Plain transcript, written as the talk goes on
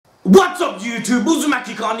What's up YouTube,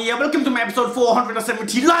 Uzumaki Khan here, welcome to my episode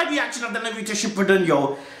 470 live reaction of the Naruto Shippuden,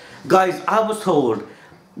 yo. Guys, I was told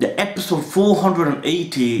the episode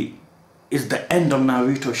 480 is the end of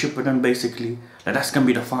Naruto Shippuden basically. Like, that's gonna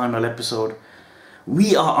be the final episode.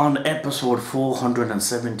 We are on episode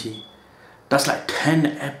 470. That's like 10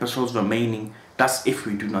 episodes remaining. That's if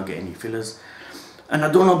we do not get any fillers. And I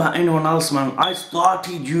don't know about anyone else, man. I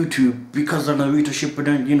started YouTube because of Naruto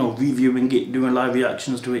Shippuden, you know, reviewing it, doing live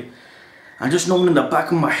reactions to it. I just know in the back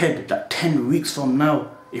of my head that 10 weeks from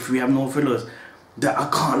now, if we have no fillers, that I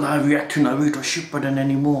can't live react to Naruto Shippuden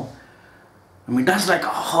anymore. I mean, that's like a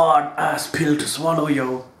hard ass pill to swallow,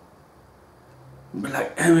 yo. But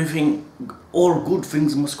like everything, all good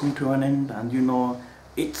things must come to an end, and you know,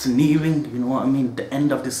 it's nearing, you know what I mean? The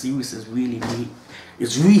end of the series is really neat.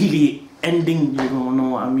 It's really ending, you don't know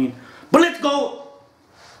what I mean. But let's go!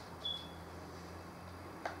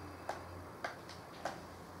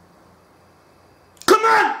 Come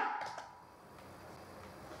on!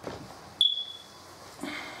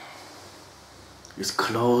 It's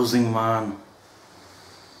closing, man.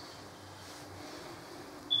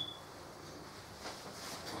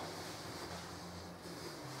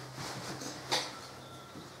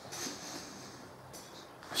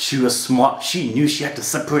 She was smart. She knew she had to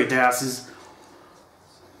separate their asses.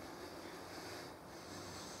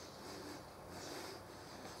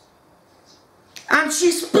 And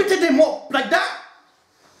she splitted them up like that.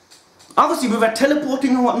 Obviously we were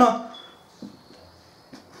teleporting and whatnot.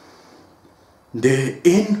 They're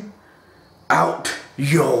in, out,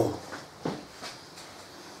 yo.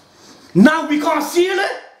 Now we can't seal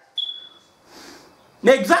it.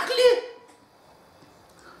 Exactly.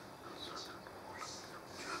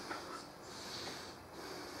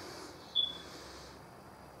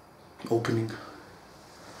 Opening.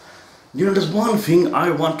 You know, there's one thing I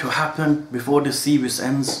want to happen before the series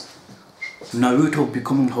ends. Naruto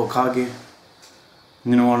becoming Hokage.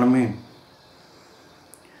 You know what I mean?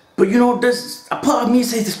 But you know, there's a part of me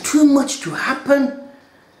says there's too much to happen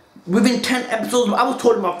within 10 episodes. I was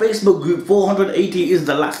told in my Facebook group 480 is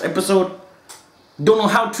the last episode. Don't know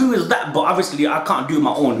how true is that, but obviously I can't do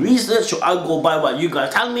my own research, so I'll go by what you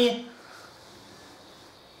guys tell me.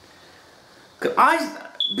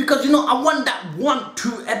 Because you know, I want that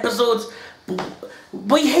 1-2 episodes,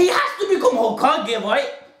 but he has to become Hokage, right?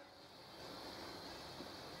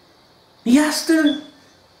 He has to.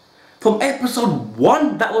 From episode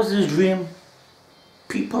 1, that was his dream.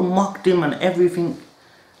 People mocked him and everything.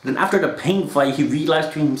 Then after the pain fight, he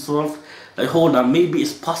realized to himself, like, hold on, maybe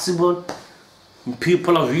it's possible. And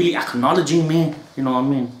people are really acknowledging me. You know what I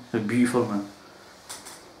mean? It's beautiful, man.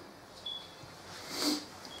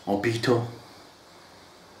 Obito.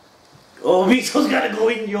 Oh, Obito's gotta go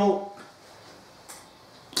in, yo.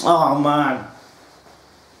 Oh, man.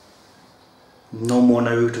 No more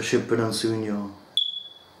Naruto Shippuden soon, yo.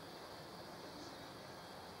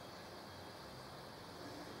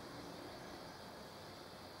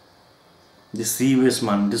 This series,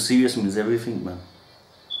 man. This series means everything, man.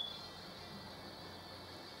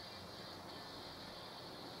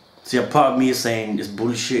 See, a part of me is saying it's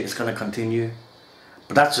bullshit, it's gonna continue.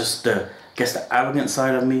 But that's just the, I guess, the arrogant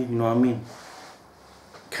side of me, you know what I mean?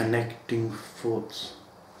 Connecting thoughts.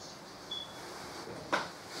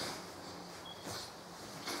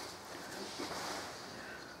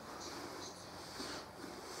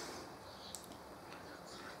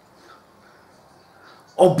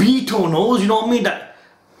 Obito knows, you know what I mean? That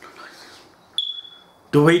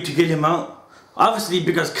the way to get him out. Obviously,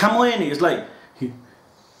 because Kaguya is like,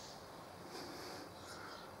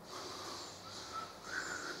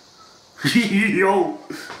 yo.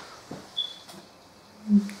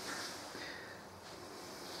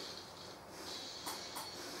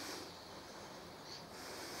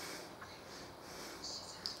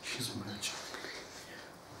 She's merging.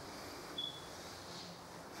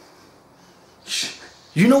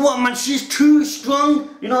 You know what, man? She's too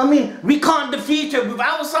strong. You know what I mean? We can't defeat her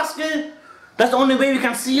without Sasuke. That's the only way we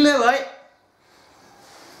can seal her, right?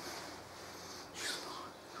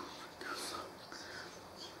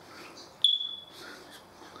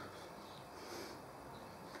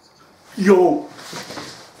 Yo.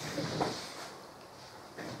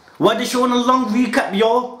 Why they showing a long recap,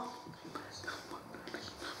 yo?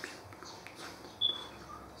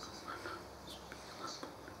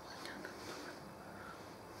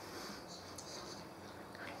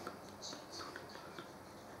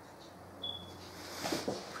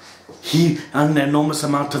 He had an enormous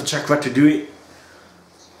amount of chakra to do it.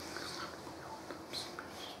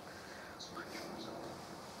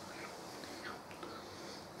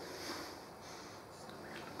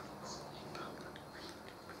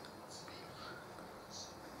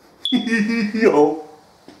 Yo.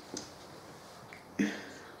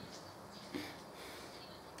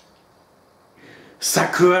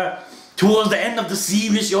 Sakura, towards the end of the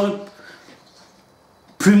series, yo,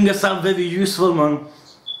 proving herself very useful, man.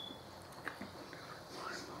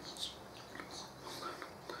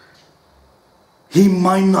 He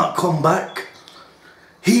might not come back.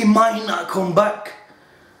 He might not come back.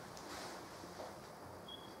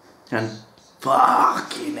 And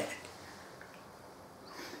fucking it.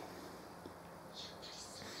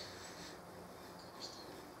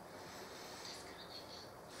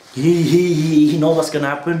 He knows what's gonna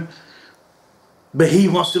happen, but he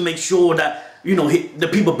wants to make sure that, you know, the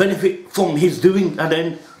people benefit from his doing, and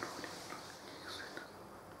then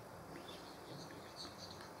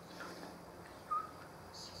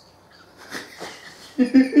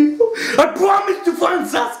I promise to find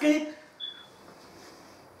Sasuke.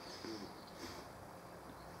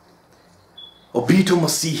 Obito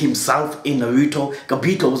must see himself in Naruto.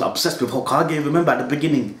 Obito was obsessed with Hokage, remember at the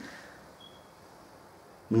beginning?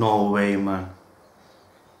 No way, man.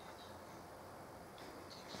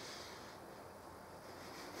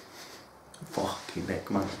 Fucking heck,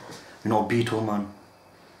 man. You know, Obito, man.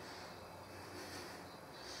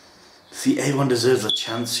 See, everyone deserves a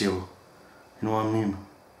chance, yo. You know what I mean?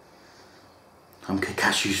 I'm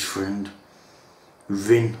Kakashi's friend.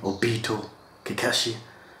 Rin, Obito, Kakashi.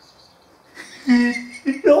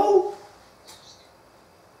 No!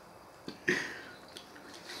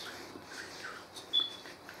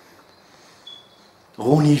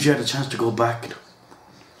 Only if you had a chance to go back.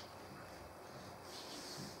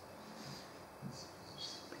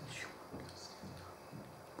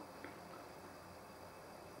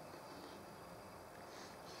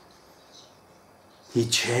 He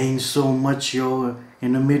changed so much, yo,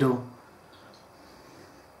 in the middle.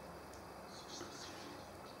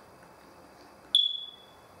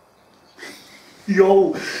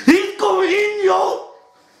 Yo, he's going in, yo!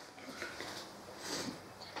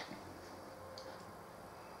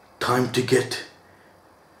 Time to get...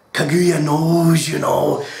 Kaguya knows, you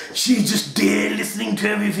know. She's just there listening to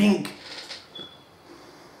everything.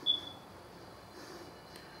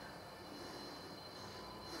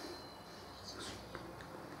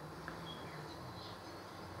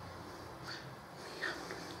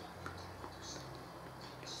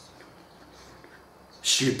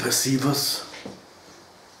 She perceives us.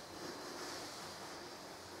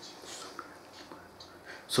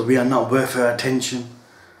 So we are not worth her attention.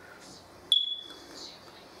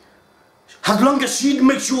 As long as she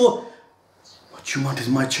makes sure what you want is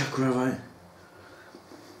my chakra, right?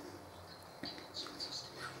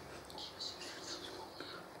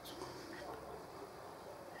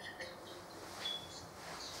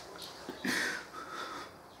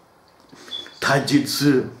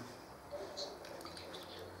 Taijutsu.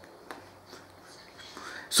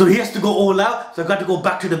 So he has to go all out, so I got to go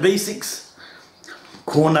back to the basics.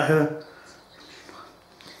 Corner her.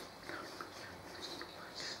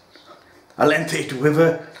 I'll enter it with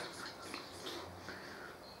her.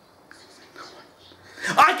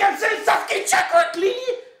 I can sense Sasuke chakra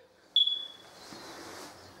clearly.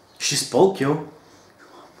 She spoke, yo.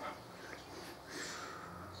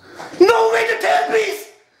 No way to tell peace.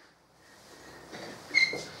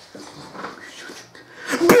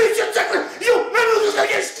 Bitch, your chakra, you remember this like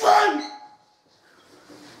it's fun.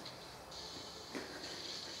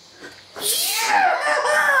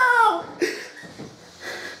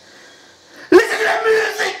 Listen to that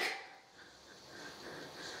music.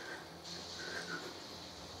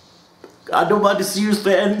 I don't want to see you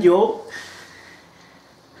the end, yo.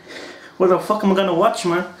 What the fuck am I gonna watch,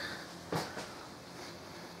 man?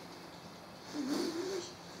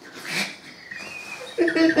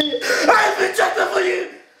 I've been checking for you.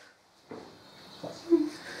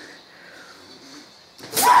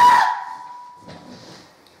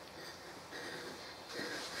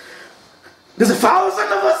 There's 1,000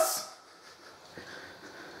 of us.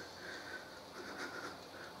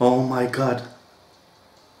 Oh my God.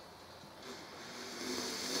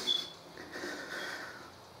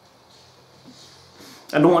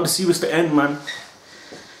 I don't want to see what's the end, man.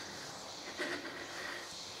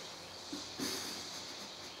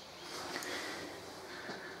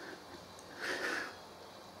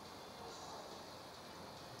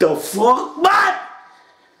 The fuck, man?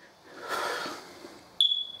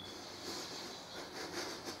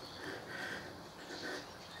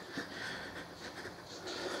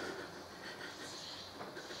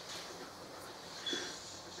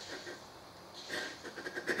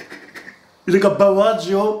 You look a barrage,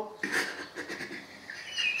 yo.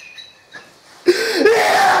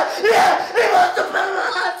 Yeah, he wants the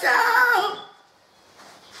barrage.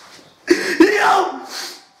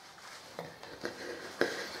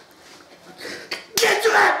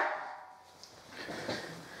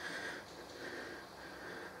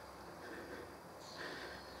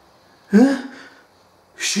 Huh?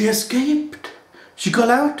 She escaped. She got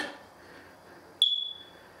out.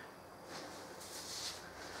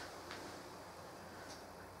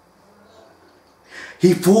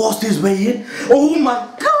 He forced his way in. Oh my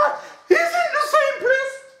God! He's in the same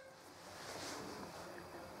place.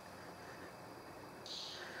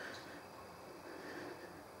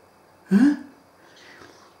 Huh?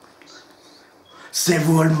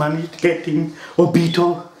 Several managed to get in.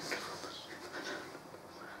 Obito.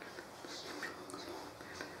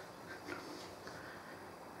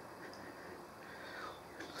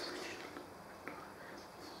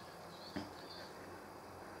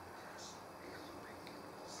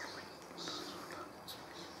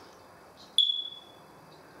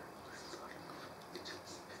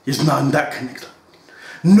 It's not in that connector.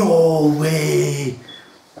 No way.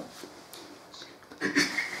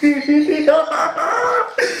 That's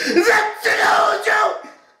an joke.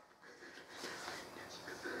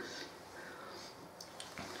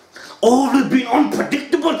 Always been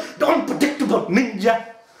unpredictable. The unpredictable ninja.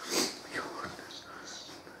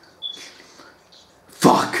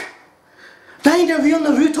 Fuck. That ain't a real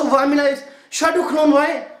Naruto, but I mean, like, Shadow Clone,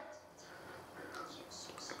 right?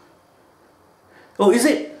 Oh, is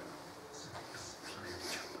it?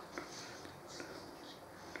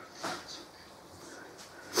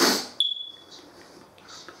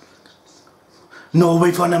 No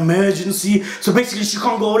way for an emergency. So basically she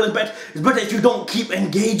can't go all the bed. It's better if you don't keep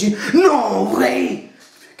engaging. No way!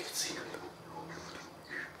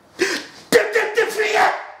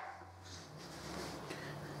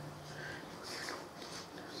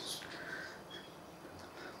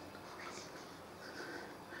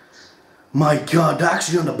 My God, they're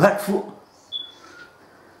actually on the back foot.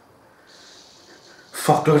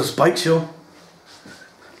 Fuck, look at the spikes, yo.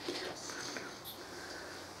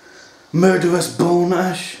 Murderous bone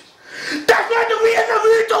ash. That's not the real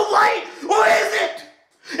Naruto, right? Or is it?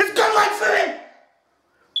 It's got light for it.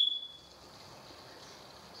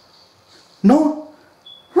 No?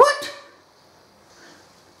 What?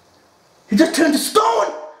 He just turned to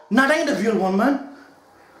stone. Nah, that ain't the real one, man.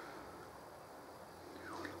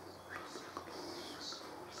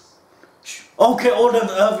 Okay, all the,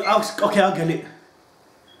 okay, I'll get it.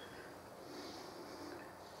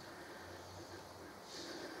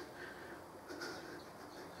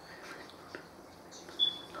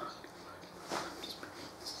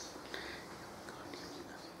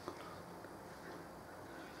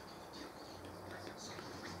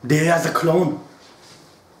 There as a clone.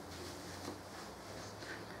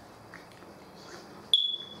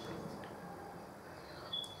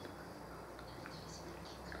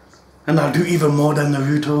 And I'll do even more than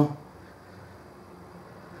Naruto.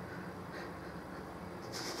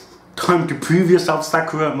 Time to prove yourself,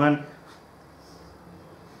 Sakura, man.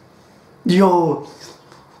 Yo.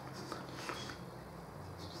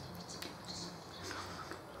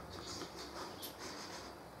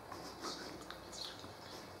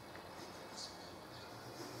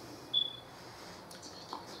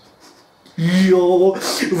 Yo,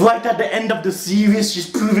 right at the end of the series, she's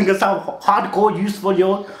proving us how hardcore useful,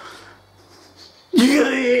 yo.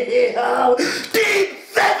 Yeah, Team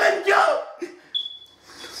 7, yo!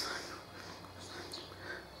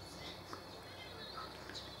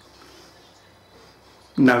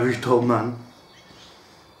 Naruto, man.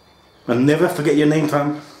 I'll never forget your name,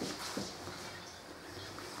 fam.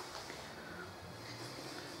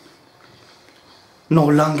 No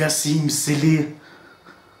longer seems silly.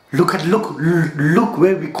 Look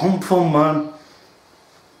where we come from, man.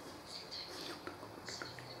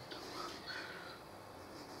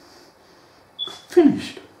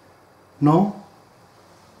 Finished? No?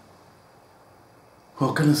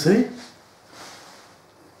 What can I say?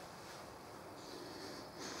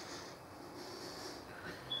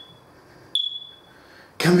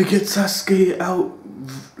 Can we get Sasuke out?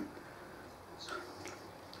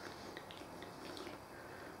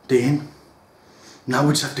 Then, now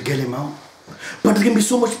we just have to get him out. But there's gonna be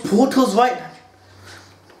so much portals, right?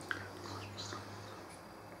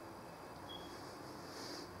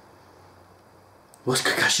 What's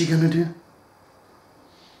Kakashi gonna do?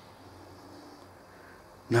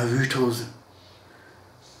 Naruto's.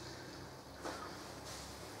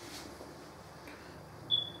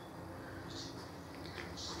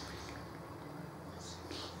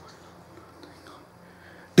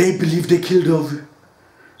 They believe they killed Ovi.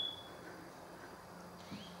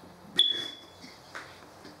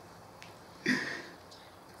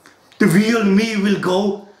 The real me will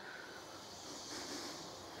go.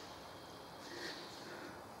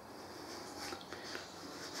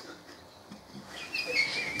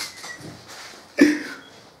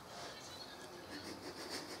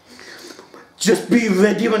 Just be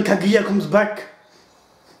ready when Kaguya comes back.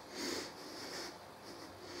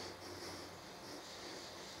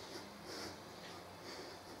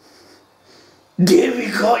 There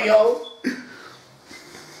we go, yo.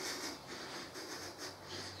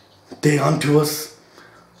 They onto us.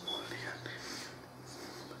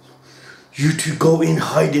 You two go in,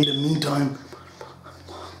 hide in the meantime.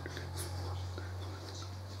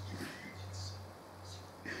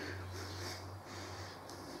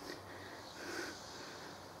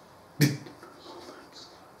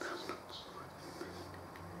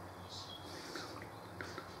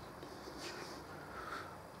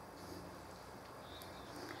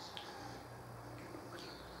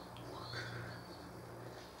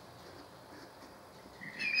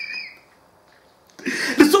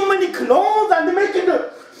 There's so many clones and they're making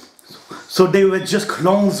the... So they were just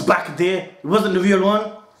clones back there. It wasn't the real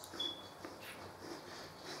one.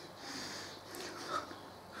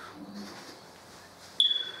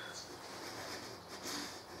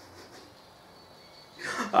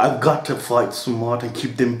 I've got to fight smart and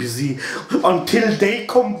keep them busy until they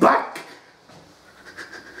come back.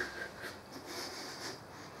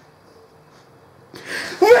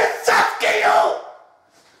 Where's Sasuke, yo?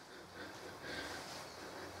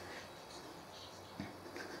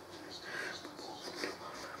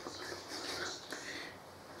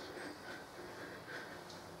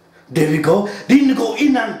 There we go. They need to go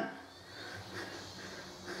in and...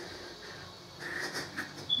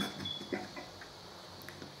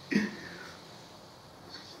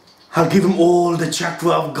 I'll give him all the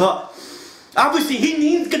chakra I've got. Obviously he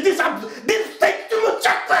needs to get this takes too much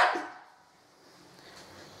chakra.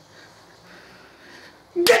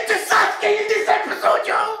 Get the Sasuke in this episode,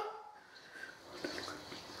 yo.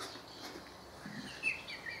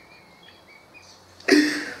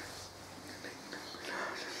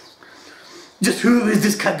 Just who is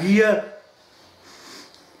this Kaguya?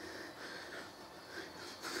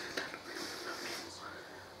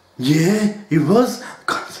 Yeah, he was.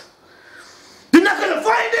 God. They're not gonna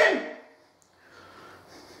find him!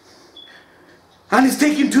 And he's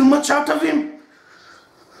taking too much out of him.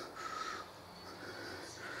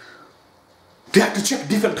 They have to check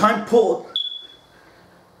different time port.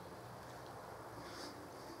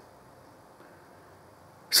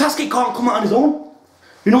 Sasuke can't come out on his own.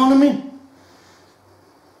 You know what I mean?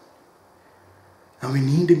 And we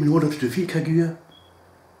need him in order to defeat Kaguya.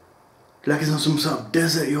 Like he's on some sort of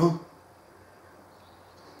desert, yo.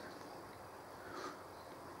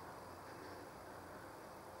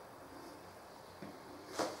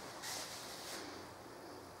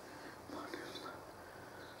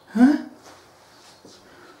 Huh?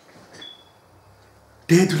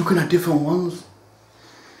 They're looking at different ones.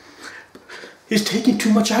 He's taking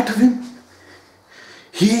too much out of him.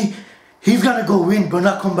 He's gonna go in but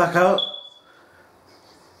not come back out.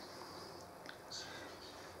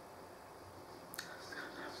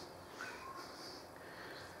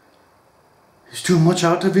 There's too much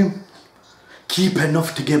out of him. Keep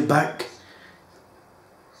enough to get back.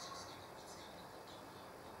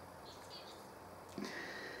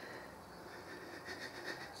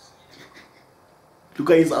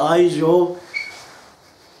 Look at his eyes, yo.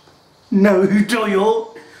 Naruto,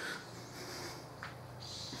 yo.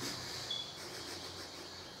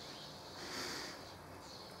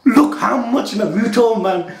 Look how much Naruto,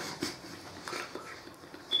 man.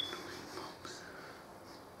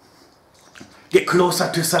 Get closer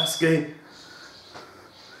to Sasuke.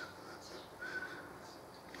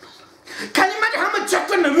 Can you imagine how much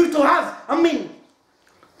chakra Naruto has? I mean,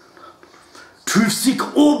 truth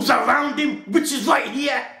seek orbs around him, which is right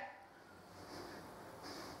here.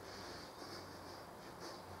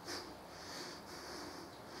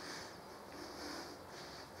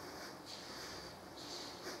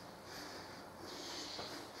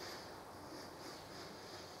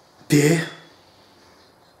 There.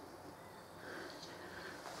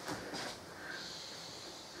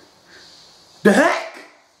 The heck?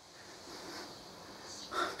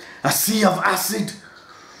 A sea of acid?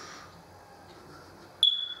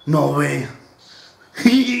 No way.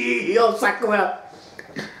 Yo, Sakura.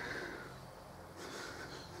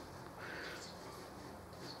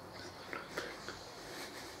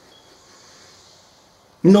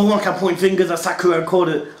 No one can point fingers at Sakura and call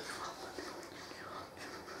it.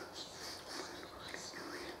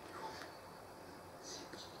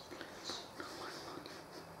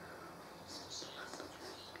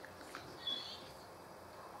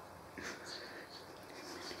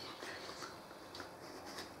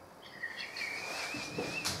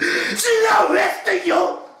 She's not resting,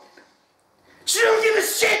 yo! She don't give a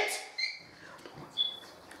shit!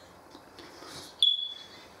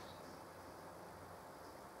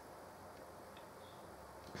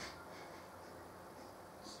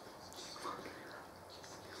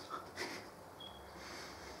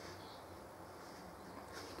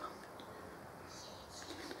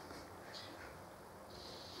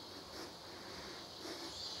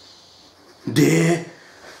 There.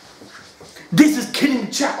 This is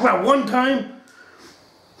killing chakra one time.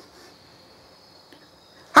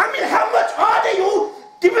 I mean, how much are they, yo?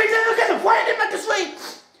 Did we never get to find him at this way?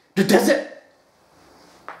 The desert.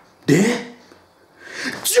 There.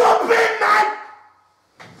 Jump in, man!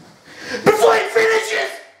 Before he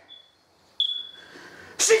finishes!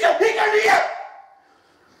 He can be up!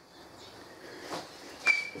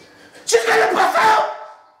 She's gonna pass out!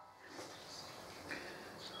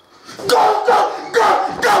 Go, go, go,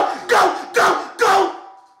 go, go, go, go!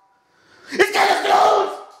 It's getting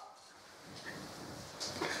close!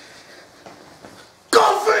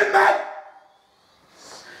 Go for it, man!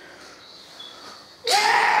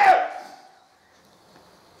 Yeah!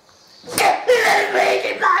 He doesn't make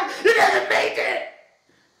it, man! He doesn't make it!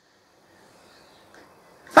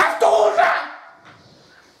 I told her!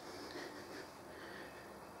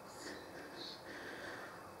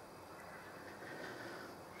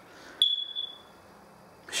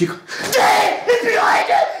 She go, hey, it's behind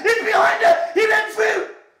her! It's behind her! He went through!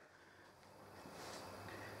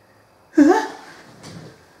 Huh?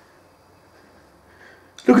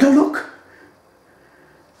 Look at that look!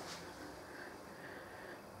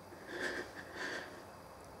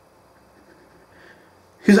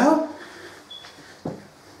 He's out?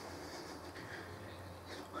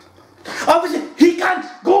 Obviously, he can't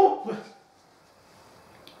go!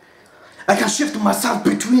 I can shift myself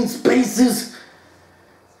between spaces.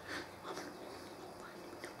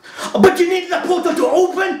 But you need the portal to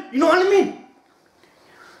open, you know what I mean?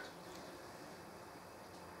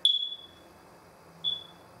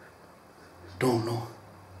 Don't know.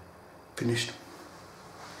 Finished.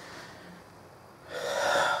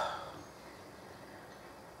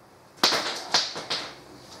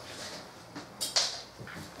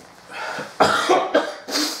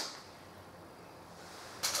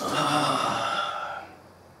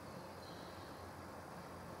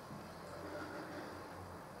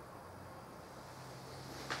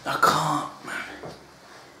 I can't, man.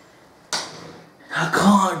 I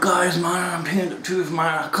can't, guys, man. I'm telling you the truth,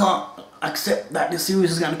 man. I can't accept that this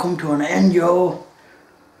series is gonna come to an end, yo.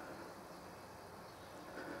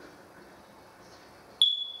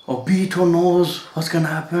 Obito knows what's gonna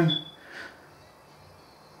happen.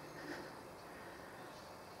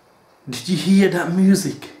 Did you hear that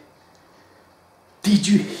music? Did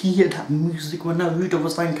you hear that music when Naruto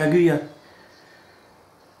was fighting Kaguya?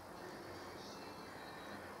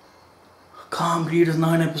 I can't believe there's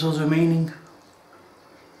 9 episodes remaining.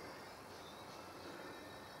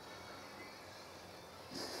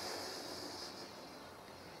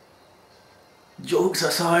 Jokes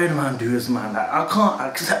aside, man, dudes, man, I can't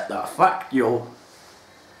accept that fact, yo.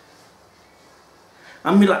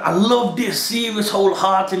 I mean, like, I love this series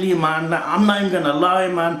wholeheartedly, man. Like, I'm not even gonna lie,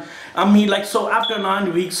 man. I mean, like, so after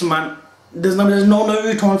 9 weeks, man, there's no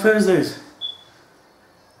Naruto on Thursdays.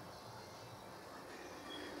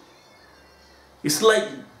 It's like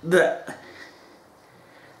the...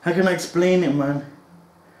 How can I explain it, man?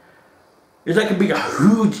 It's like a big,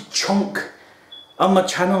 huge chunk on my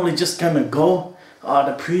channel is just gonna go. Oh,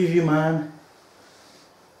 the preview, man.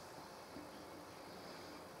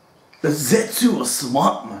 The Zetsu was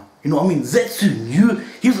smart, man. You know what I mean? Zetsu knew.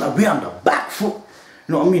 He was like, we're on the back foot.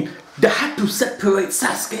 You know what I mean? They had to separate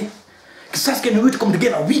Sasuke. Because Sasuke and Naruto come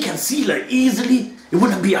together, we can see like easily. It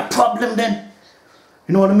wouldn't be a problem then.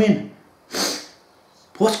 You know what I mean?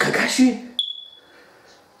 What's Kakashi?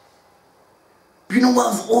 You know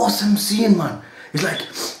what was awesome seeing, man? It's like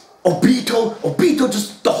Obito,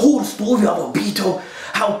 just the whole story of Obito,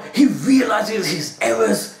 how he realizes his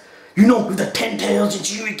errors, you know, with the 10 Tails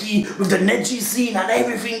Jinchuriki, with the Neji scene and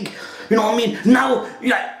everything, you know what I mean? Now,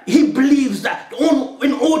 like, he believes that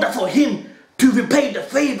in order for him to repay the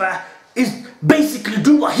favor is basically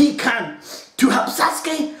do what he can to help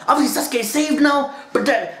Sasuke. Obviously Sasuke is saved now, but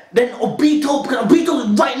then Obito, because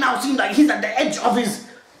Obito right now seems like he's at the edge of his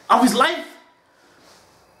life.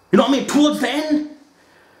 You know what I mean? Towards the end.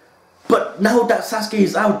 But now that Sasuke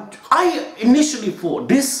is out, I initially thought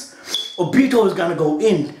this Obito is gonna go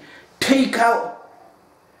in, take out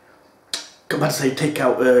Kakashi, take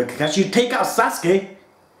out Sasuke,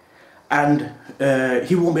 and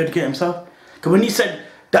he won't be able to get himself. Because when he said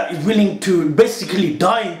that he's willing to basically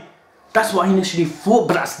die, that's what I initially thought,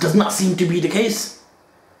 but that does not seem to be the case.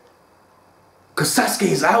 Because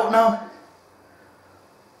Sasuke is out now.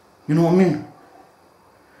 You know what I mean?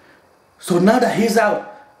 So now that he's out,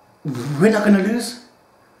 we're not gonna lose.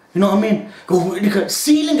 You know what I mean? Because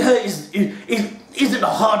sealing her isn't the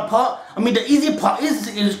hard part. I mean, the easy part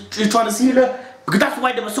is trying to seal her, because that's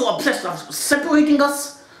why they were so obsessed with separating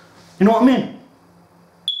us. You know what I mean?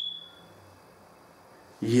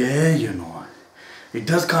 Yeah, you know, it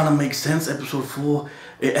does kind of make sense. Episode 4,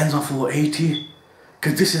 it ends on 480.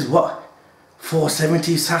 Because this is what?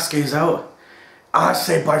 470, Sasuke is out. I'd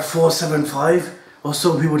say by 475 or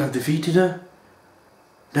so we would have defeated her.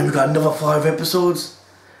 Then we got another 5 episodes.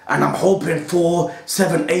 And I'm hoping 4,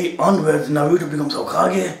 7, 8 onwards Naruto becomes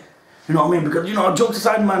Hokage. You know what I mean? Because, you know, jokes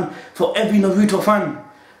aside, man, for every Naruto fan,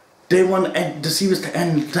 they want the series to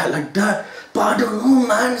end that like that. But I don't know,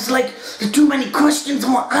 man. It's like, there's too many questions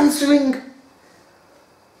I'm not answering.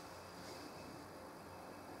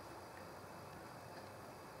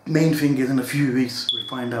 Main thing is in a few weeks we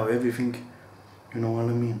find out everything. You know what I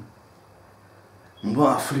mean? And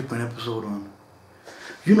what a flipping episode, man.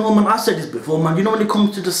 You know, man, I said this before, man. You know when it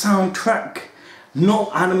comes to the soundtrack,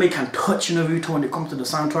 no anime can touch Naruto when it comes to the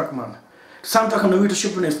soundtrack, man. The soundtrack on Naruto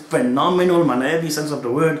Shippuden is phenomenal, man, in every sense of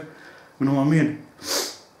the word. You know what I mean?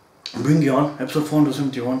 Bring it on, episode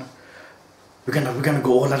 471. We're gonna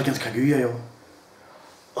go all out against Kaguya, yo.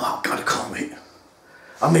 Oh God, I can't wait.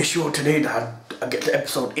 I'll make sure today that I get the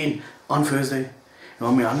episode in on Thursday. You know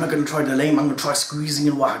what I mean? I'm not gonna try delay, I'm gonna try squeezing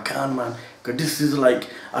in what I can, man. Cause this is like,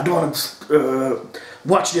 I don't wanna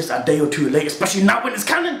watch this a day or two late, especially now when it's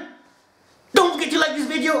canon. Don't forget to like this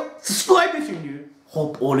video, subscribe if you're new.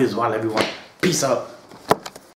 Hope all is well, everyone. Peace out.